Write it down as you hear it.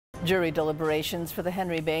Jury deliberations for the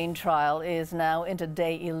Henry Bain trial is now into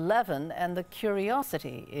day 11, and the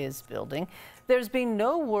curiosity is building. There's been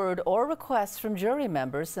no word or request from jury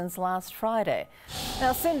members since last Friday.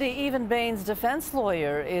 Now, Cindy, even Bain's defense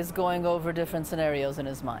lawyer is going over different scenarios in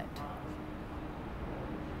his mind.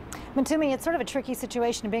 And to me, it's sort of a tricky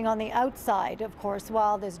situation being on the outside. Of course,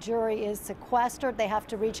 while this jury is sequestered, they have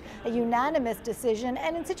to reach a unanimous decision.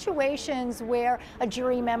 And in situations where a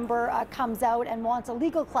jury member comes out and wants a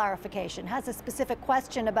legal clarification, has a specific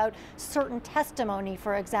question about certain testimony,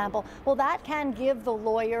 for example, well, that can give the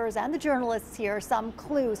lawyers and the journalists here some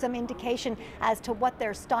clue, some indication as to what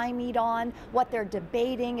they're stymied on, what they're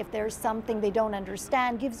debating, if there's something they don't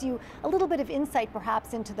understand, gives you a little bit of insight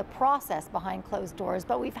perhaps into the process behind closed doors.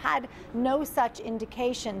 But we've had no such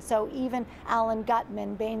indication. So even Alan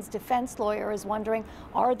Gutman, Bain's defense lawyer, is wondering,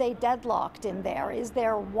 are they deadlocked in there? Is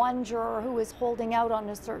there one juror who is holding out on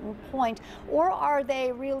a certain point? Or are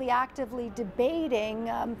they really actively debating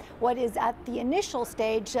what is at the initial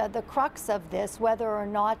stage the crux of this, whether or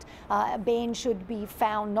not Bain should be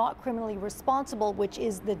found not criminally responsible, which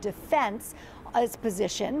is the defense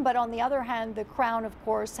position. But on the other hand, the Crown, of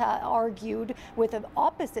course, argued with an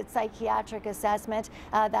opposite psychiatric assessment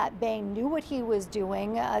that Bain knew what he was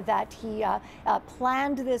doing, that he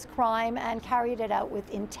planned this crime and carried it out with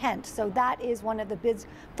intent. So that is one of the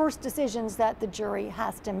first decisions that the jury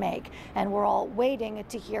has to make. And we're all waiting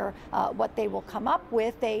to hear what they will come up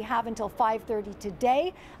with. They have until 5:30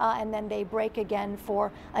 today, and then they break again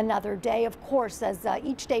for another day. Of course, as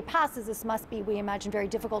each day passes, this must be, we imagine, very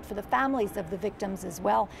difficult for the families of the victims as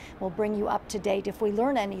well. We'll bring you up to date if we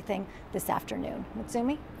learn anything this afternoon.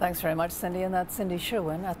 Mutsumi? Thanks very much, Cindy. And that's Cindy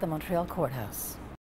Sherwin at the Montreal Courthouse.